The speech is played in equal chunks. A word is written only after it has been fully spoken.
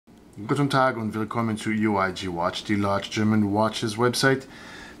Guten Tag und willkommen to UIG Watch, the large German watches website.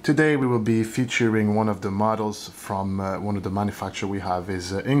 Today we will be featuring one of the models from one of the manufacturers we have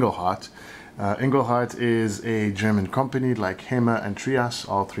is Engelhardt. Engelhardt is a German company like Hema and Trias,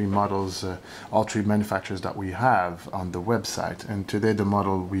 all three models, all three manufacturers that we have on the website. And today the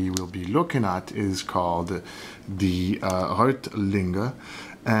model we will be looking at is called the Reutlingen.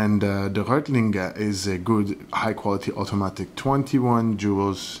 And the Reutlingen is a good high quality automatic 21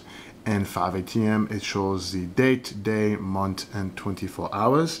 jewels and 5 ATM. It shows the date, day, month, and 24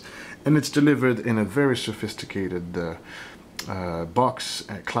 hours, and it's delivered in a very sophisticated box,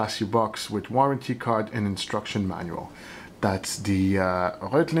 a classy box with warranty card and instruction manual. That's the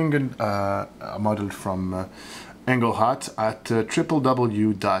Reutlingen model from Engelhardt at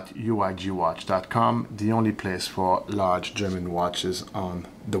www.uigwatch.com, the only place for large German watches on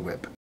the web.